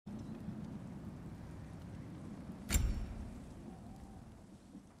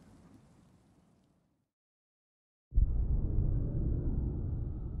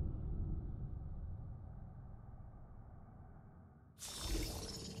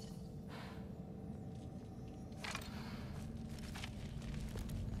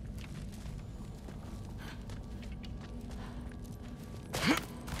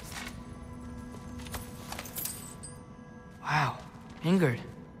lingered.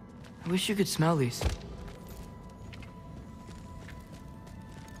 I wish you could smell these.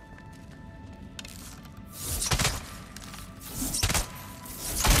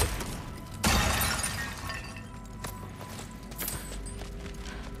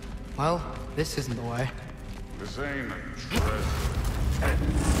 Well, this isn't the way. This ain't a treasure.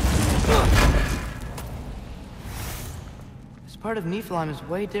 This part of Niflheim is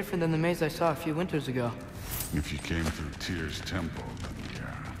way different than the maze I saw a few winters ago. If you came through Tyr's temple, then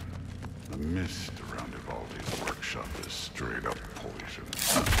yeah. The mist around Ivaldi's workshop is straight up poison.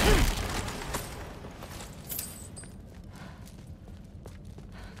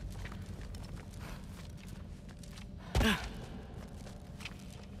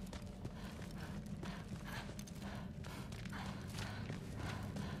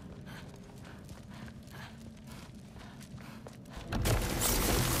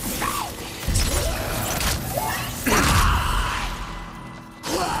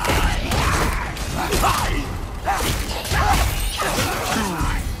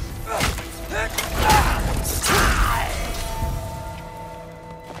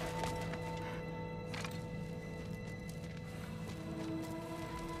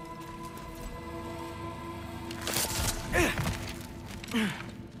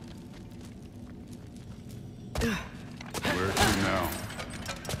 Where to now?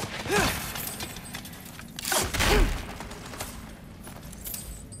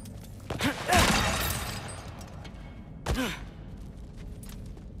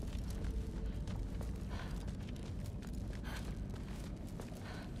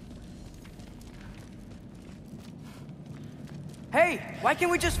 Hey, why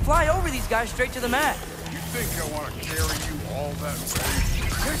can't we just fly over these guys straight to the mat? You think I want to carry you all that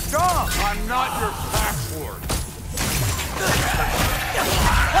way? You're strong! I'm not your password!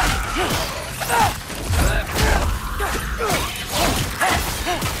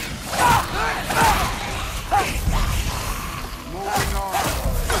 Moving on.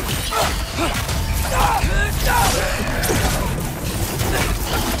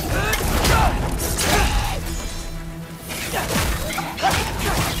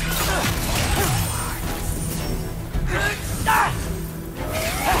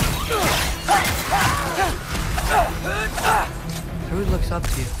 Who looks up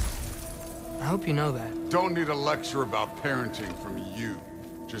to you? I hope you know that. Don't need a lecture about parenting from you.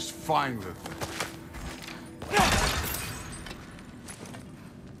 Just find the thing.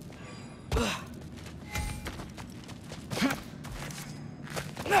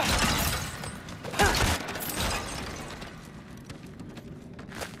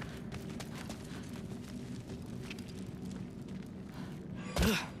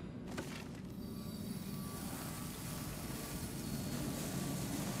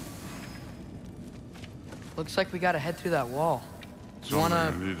 Looks like we gotta head through that wall. You Something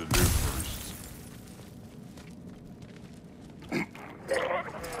wanna... I need to do first.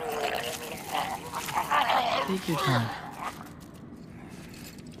 Take your time.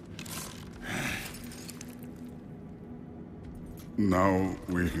 Now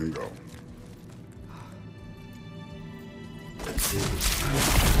we can go.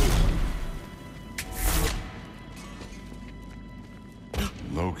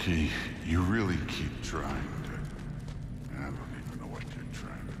 Loki, you really keep trying to... I don't even know what you're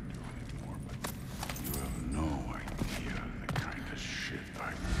trying to do anymore, but you have no idea the kind of shit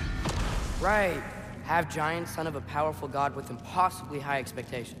I've been through. Right. Half-giant, son of a powerful god with impossibly high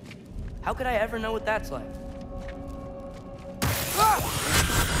expectations. How could I ever know what that's like?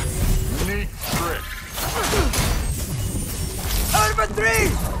 Neat trick. Out for three!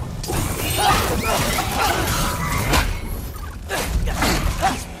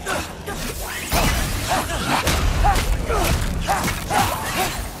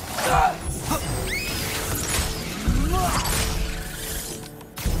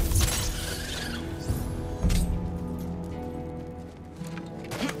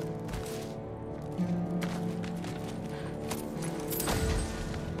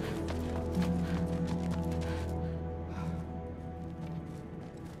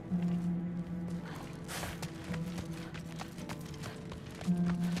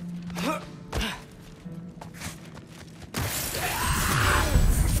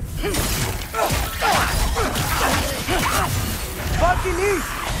 Fucking eat!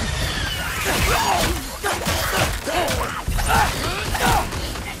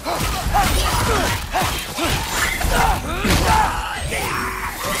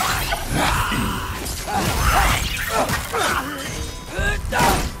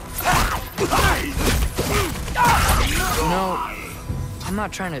 No, I'm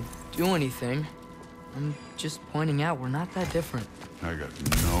not trying to do anything. I'm just pointing out we're not that different. I got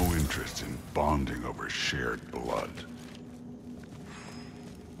no interest in bonding over shared blood.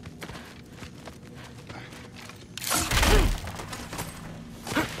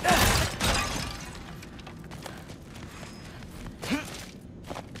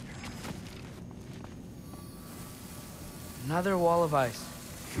 Another wall of ice.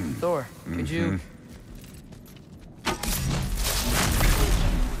 Thor, could you...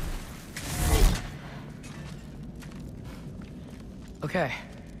 Okay,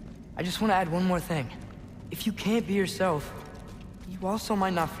 I just want to add one more thing. If you can't be yourself, you also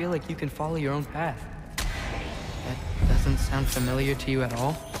might not feel like you can follow your own path. That doesn't sound familiar to you at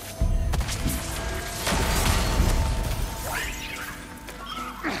all?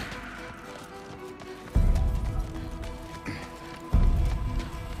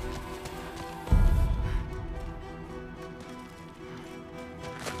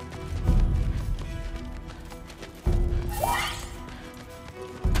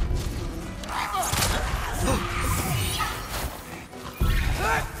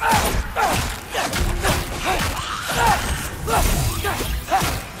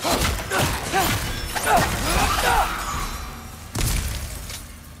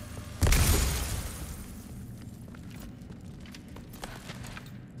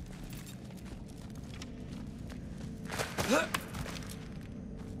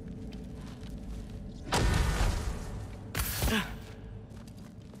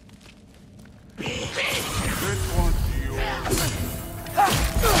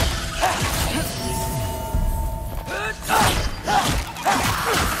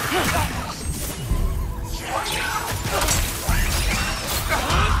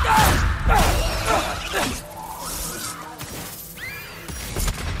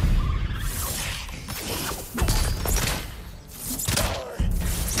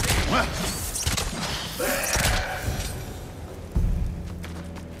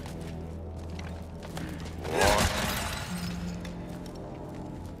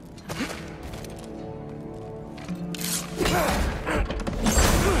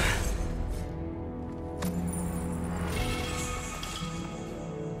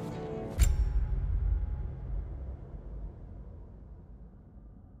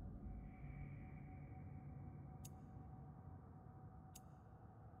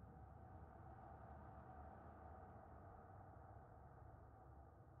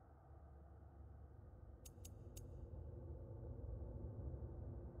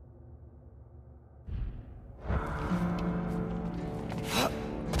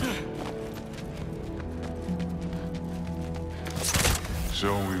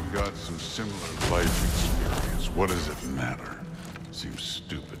 So we've got some similar life experience. What does it matter? Seems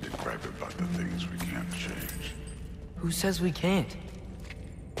stupid to gripe about the things we can't change. Who says we can't?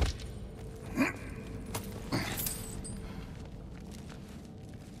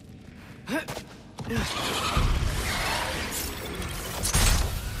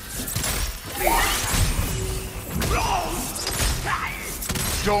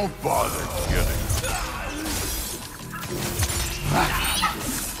 Don't bother getting.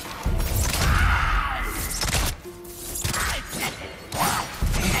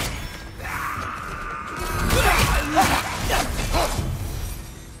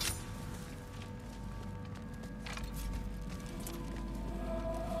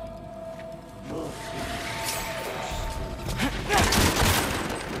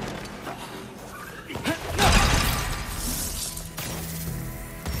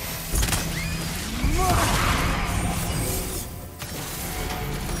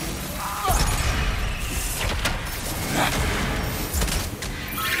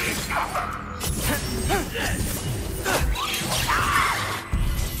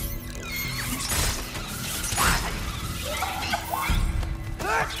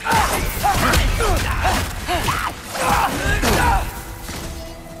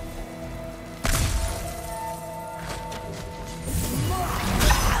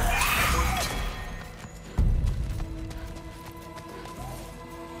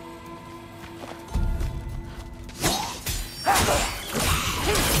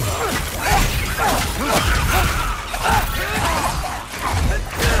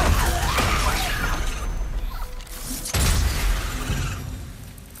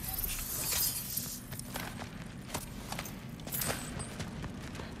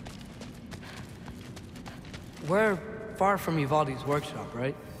 We're far from Uvalde's workshop,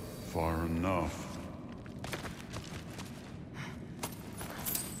 right? Far enough.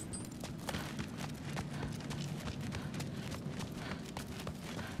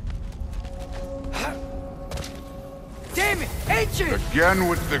 Damn it! Ancient! Again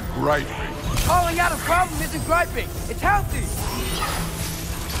with the griping. Calling out a problem isn't griping. It's healthy.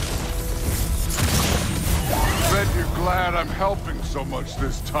 Bet you're glad I'm helping so much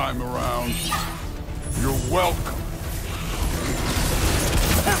this time around. You're welcome.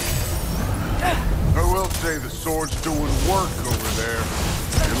 I will say the sword's doing work over there.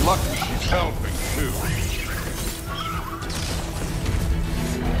 You're lucky she's helping, too.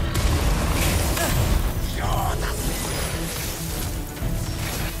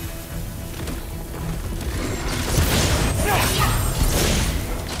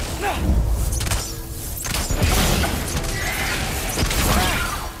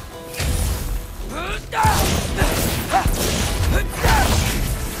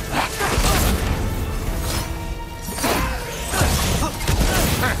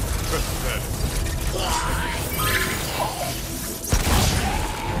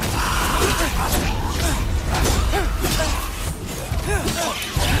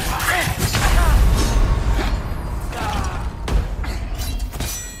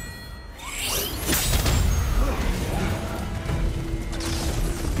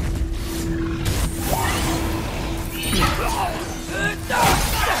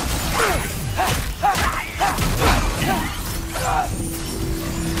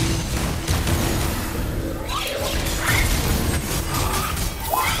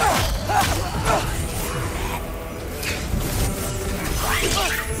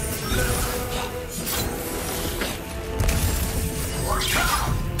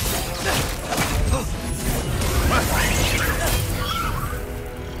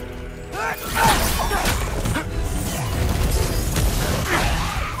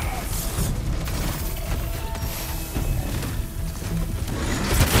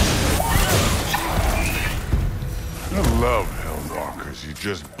 You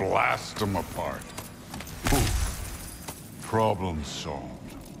just blast them apart. Poof. Problem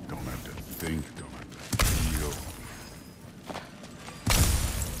solved. Don't have to think, don't have to feel.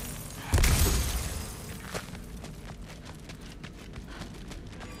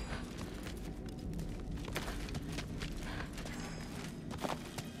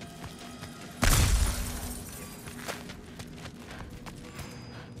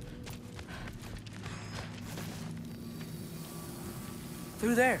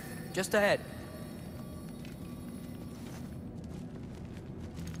 Through there, just ahead.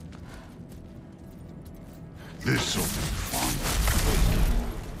 This'll be fun.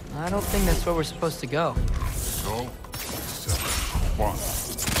 I don't think that's where we're supposed to go. So? Fun.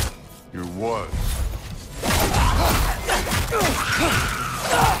 Here was.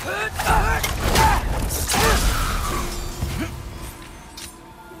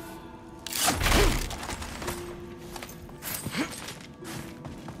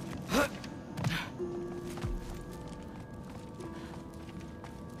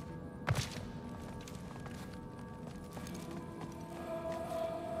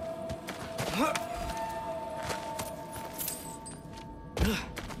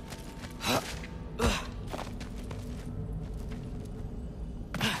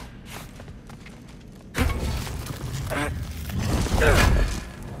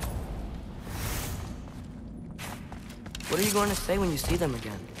 What are you going to say when you see them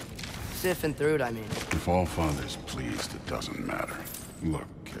again? Siphon through it, I mean. If all father's pleased, it doesn't matter. Look,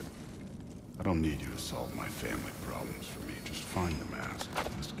 kid. I don't need you to solve my family problems for me. Just find the mask.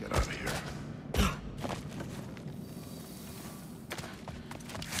 Let's get out of here.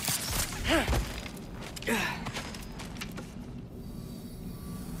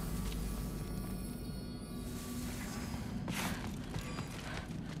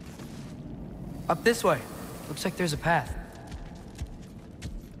 Up this way. Looks like there's a path.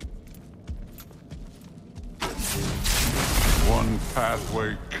 One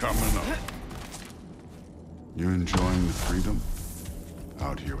pathway coming up. You enjoying the freedom?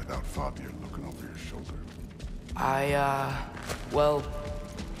 Out here without Fabio looking over your shoulder. Well,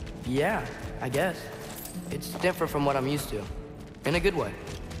 yeah, I guess. It's different from what I'm used to. In a good way.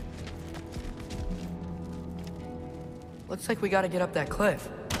 Looks like we gotta get up that cliff.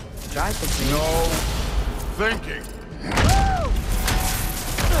 Try something. No thinking.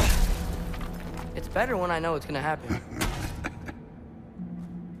 It's better when I know it's gonna happen.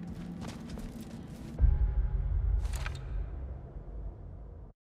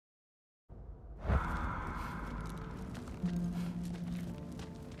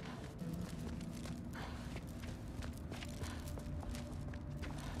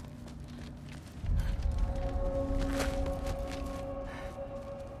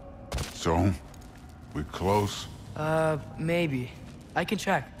 So? We close? Maybe. I can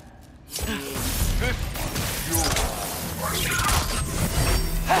check. This one's yours.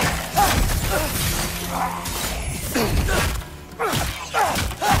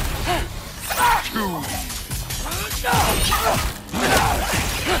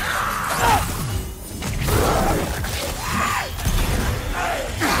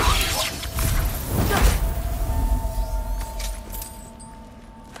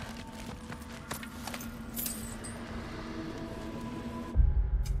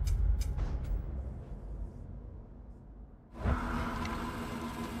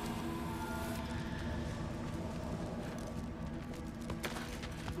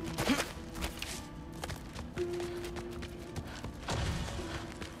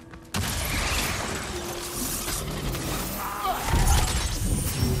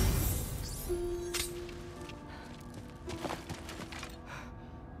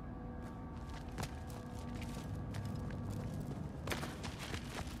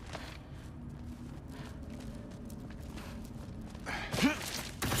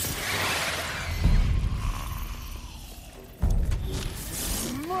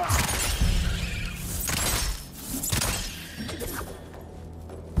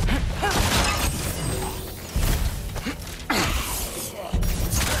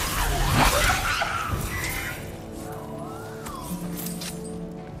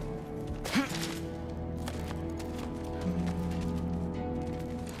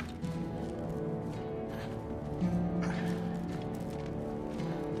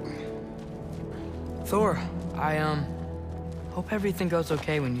 Thor, I hope everything goes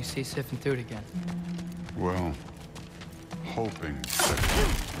okay when you see Sif and Thud again. Well, hoping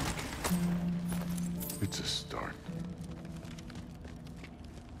it's a start.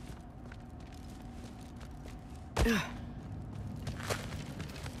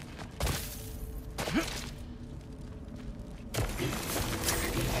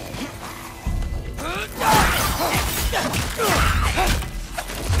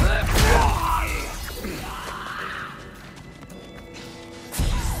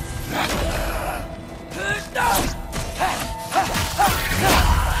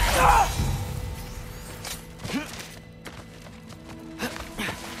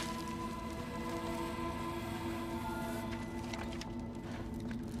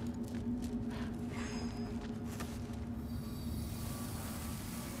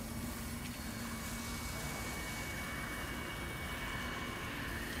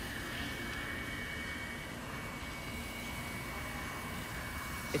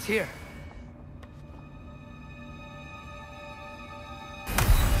 It's here.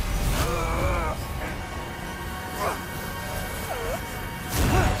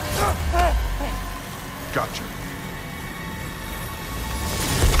 Gotcha.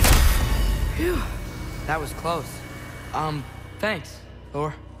 Phew. That was close. Thanks,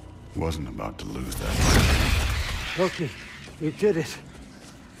 Thor. Wasn't about to lose that. Loki, you did it.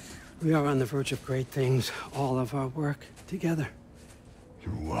 We are on the verge of great things. All of our work together.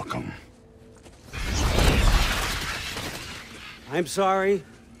 You're welcome. I'm sorry.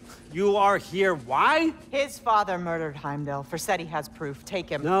 You are here. Why? His father murdered Heimdall. Forseti has proof. Take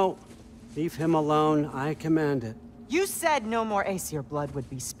him. No. Leave him alone. I command it. You said no more Aesir blood would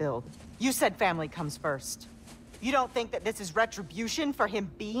be spilled. You said family comes first. You don't think that this is retribution for him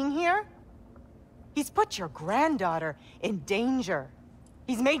being here? He's put your granddaughter in danger.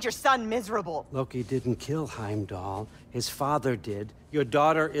 He's made your son miserable. Loki didn't kill Heimdall. His father did. Your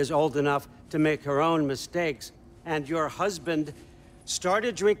daughter is old enough to make her own mistakes. And your husband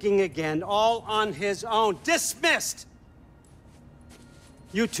started drinking again, all on his own. Dismissed!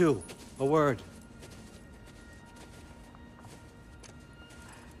 You two, a word.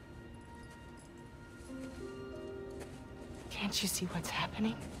 Can't you see what's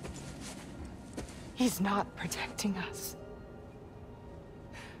happening? He's not protecting us.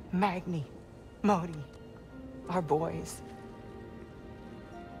 Magni, Modi, our boys.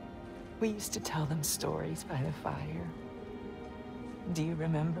 We used to tell them stories by the fire. Do you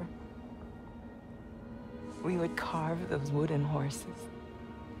remember? We would carve those wooden horses.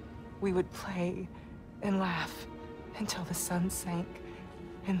 We would play and laugh until the sun sank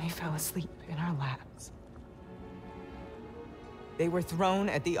and they fell asleep in our laps. They were thrown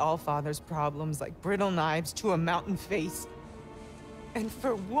at the Allfather's problems like brittle knives to a mountain face. And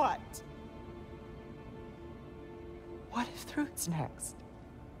for what? What if Thrud's next?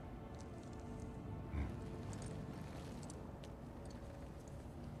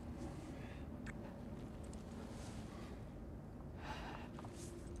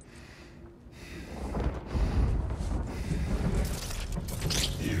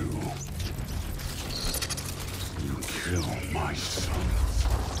 You kill my sons,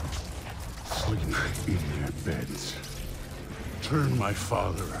 sleep in their beds, turn my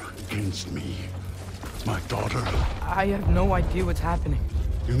father against me. My daughter. I have no idea what's happening.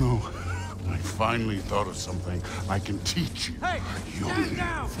 You know, I finally thought of something I can teach you. Hey, stand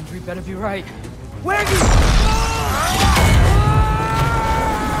down! Sentry better be right. Where you...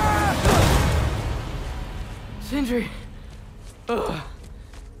 Sindri! Ugh.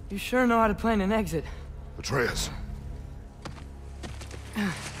 You sure know how to plan an exit. Atreus.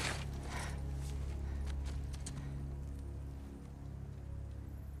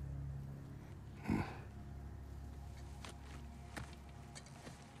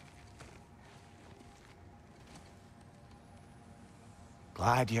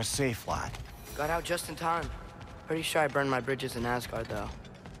 Glad you're safe, lad. Got out just in time. Pretty sure I burned my bridges in Asgard, though.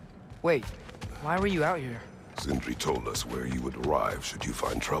 Wait, why were you out here? Sindri told us where you would arrive should you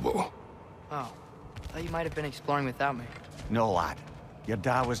find trouble. Oh, thought you might have been exploring without me. No, lad. Your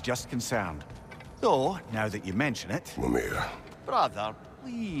dad was just concerned. Though, now that you mention it... Mimir, Brother,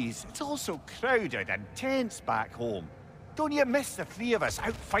 please. It's all so crowded and tense back home. Don't you miss the three of us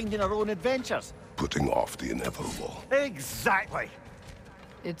out finding our own adventures? putting off the inevitable. Exactly.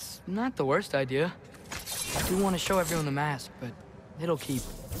 It's not the worst idea. I do want to show everyone the mask, but it'll keep.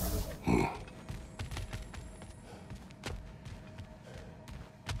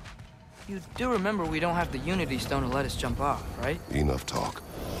 You do remember we don't have the Unity Stone to let us jump off, right? Enough talk.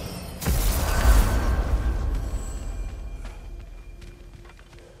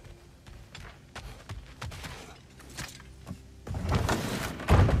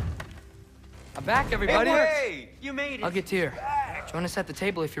 I'm back, everybody! Hey, you made it! I'll get Tyr. Join us at the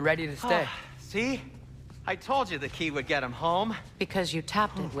table if you're ready to stay. See? I told you the key would get him home. Because you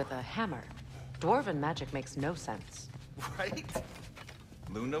tapped it with a hammer. Dwarven magic makes no sense. Right?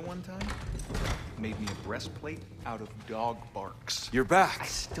 Luna one time made me a breastplate out of dog barks. You're back. I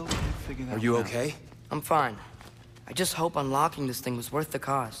still can't figure that Are you one out. okay? I'm fine. I just hope unlocking this thing was worth the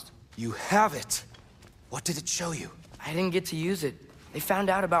cost. You have it. What did it show you? I didn't get to use it. They found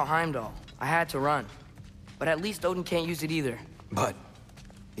out about Heimdall. I had to run. But at least Odin can't use it either. But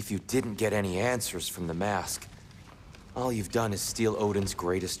if you didn't get any answers from the mask, all you've done is steal Odin's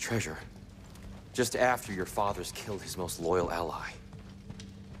greatest treasure. Just after your father's killed his most loyal ally.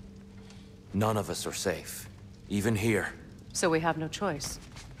 None of us are safe, even here. So we have no choice.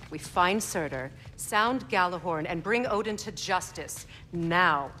 We find Surtur, sound Galahorn, and bring Odin to justice.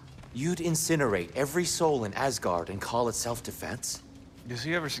 Now. You'd incinerate every soul in Asgard and call it self-defense? Does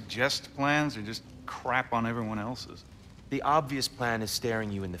he ever suggest plans or just crap on everyone else's? The obvious plan is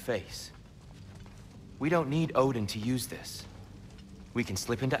staring you in the face. We don't need Odin to use this. We can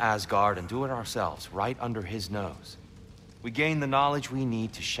slip into Asgard and do it ourselves, right under his nose. We gain the knowledge we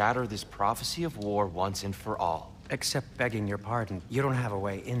need to shatter this prophecy of war once and for all. Except begging your pardon, you don't have a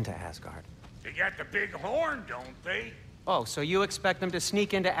way into Asgard. They got the big horn, don't they? Oh, so you expect them to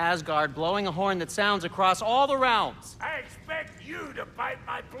sneak into Asgard blowing a horn that sounds across all the realms? I expect you to bite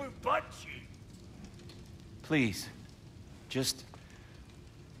my blue butt cheek. Please, just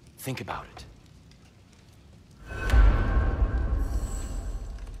think about it.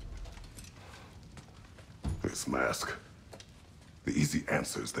 This mask. The easy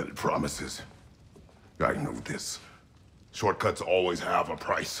answers that it promises. I know this. Shortcuts always have a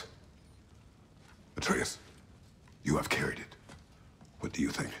price. Atreus, you have carried it. What do you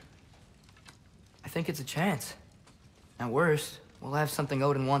think? I think it's a chance. At worst, we'll have something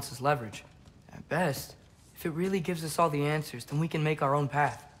Odin wants as leverage. At best, if it really gives us all the answers, then we can make our own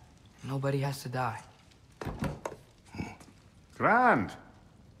path. Nobody has to die. Grand.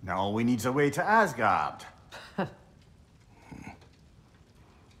 Now all we need's a way to Asgard.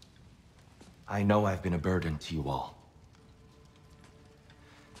 I know I've been a burden to you all.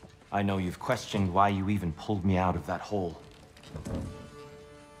 I know you've questioned why you even pulled me out of that hole.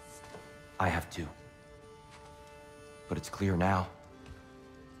 I have too. But it's clear now.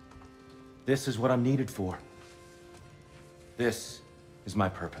 This is what I'm needed for. This is my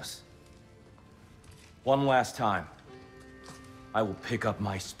purpose. One last time, I will pick up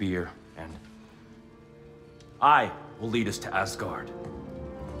my spear and I will lead us to Asgard.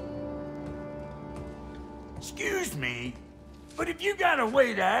 Excuse me, but if you got a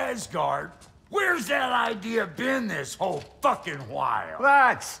way to Asgard, where's that idea been this whole fucking while?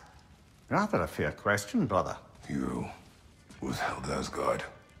 Lads! Rather a fair question, brother. You withheld Asgard.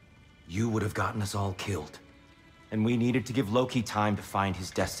 You would have gotten us all killed. And we needed to give Loki time to find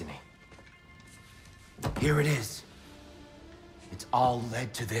his destiny. Here it is. It's all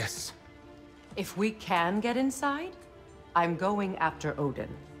led to this. If we can get inside, I'm going after Odin.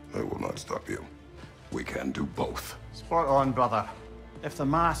 I will not stop you. We can do both. Spot on, brother. If the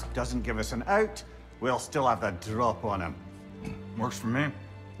mask doesn't give us an out, we'll still have the drop on him. Works for me.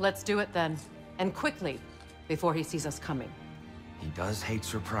 Let's do it then. And quickly, before he sees us coming. He does hate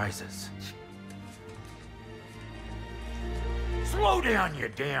surprises. Slow down, you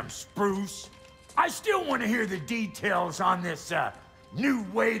damn spruce. I still want to hear the details on this, new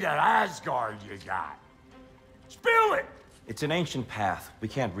way to Asgard you got. Spill it! It's an ancient path. We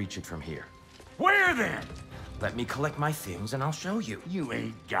can't reach it from here. Where then? Let me collect my things and I'll show you. You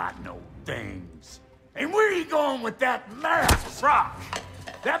ain't got no things. And where you going with that map, Brok?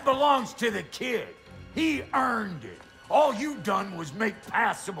 That belongs to the kid. He earned it. All you done was make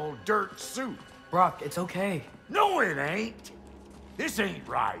passable dirt soup. Brok, it's okay. No, it ain't. This ain't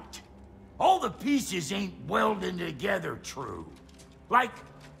right. All the pieces ain't welding together true. Like,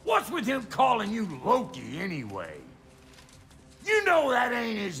 what's with him calling you Loki anyway? You know that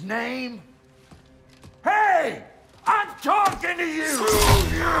ain't his name. Hey! I'm talking to you!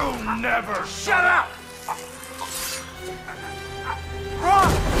 You never Shut up!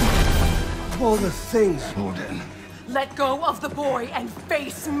 All the things. Odin. Let go of the boy and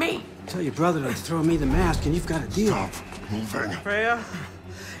face me! Tell your brother to throw me the mask and you've got a deal. Stop moving. Freya?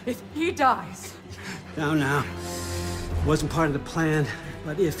 If he dies... Now. Wasn't part of the plan,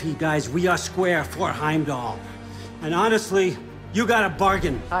 but if he dies, we are square for Heimdall. And honestly, you got a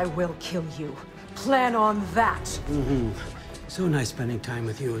bargain. I will kill you. Plan on that. So nice spending time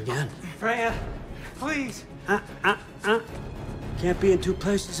with you again. Freya, please. Can't be in two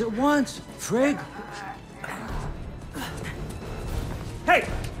places at once, Frigg. Hey!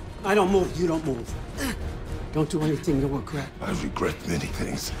 I don't move, you don't move. Don't do anything you'll regret. I regret many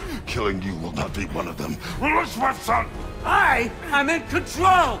things. Killing you will not be one of them. Release my son! I'm in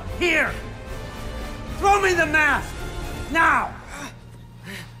control! Here! Throw me the mask! Now!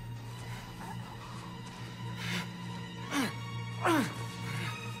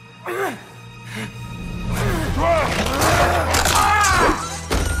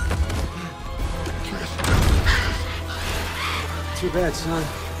 Too bad, son.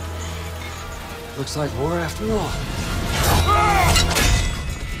 Looks like war after all.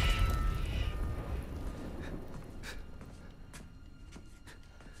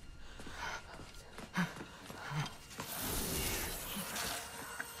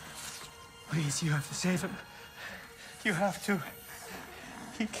 Please, you have to save him. You have to.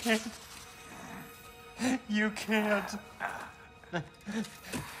 He can't. You can't.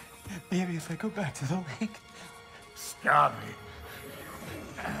 Maybe if I go back to the lake. Stop it.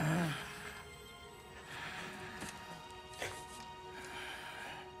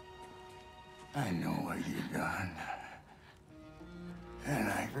 I know what you've done. And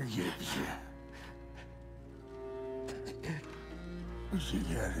I forgive you. But you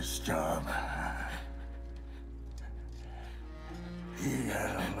gotta stop. You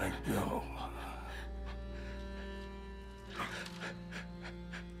gotta let go.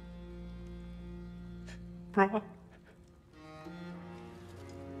 Brok.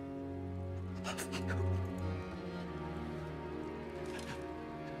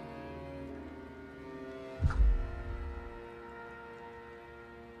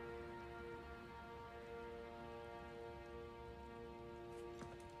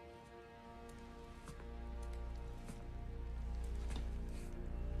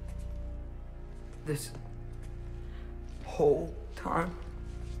 This whole time?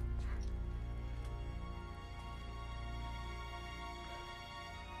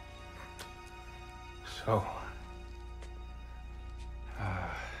 So,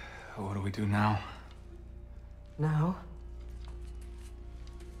 what do we do now? Now?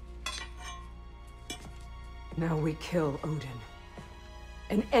 Now we kill Odin.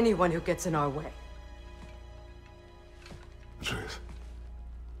 And anyone who gets in our way. Atreus.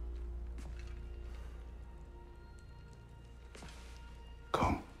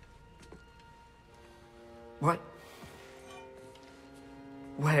 Come. What?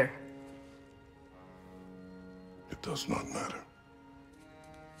 Where? It does not matter.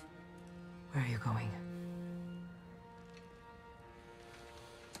 Where are you going?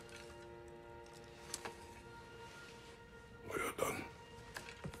 We are done.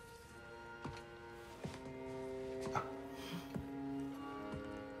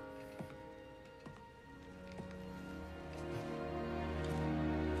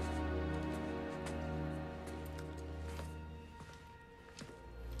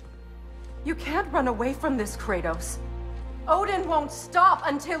 You can't run away from this, Kratos. Odin won't stop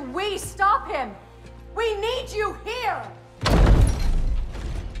until we stop him! We need you here!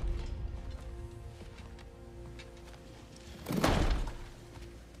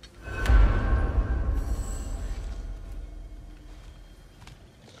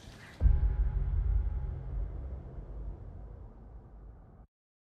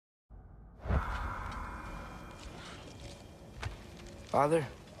 Father,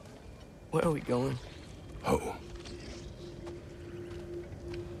 where are we going? Home.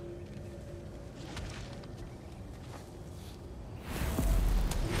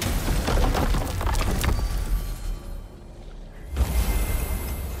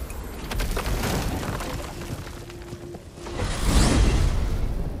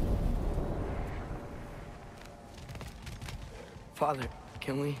 Father,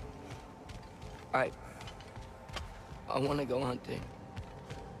 can we? I want to go hunting.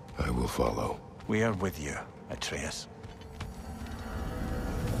 I will follow. We are with you, Atreus.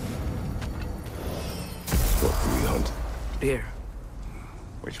 What do we hunt? Deer.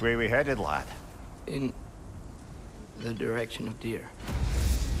 Which way we headed, lad? In the direction of deer.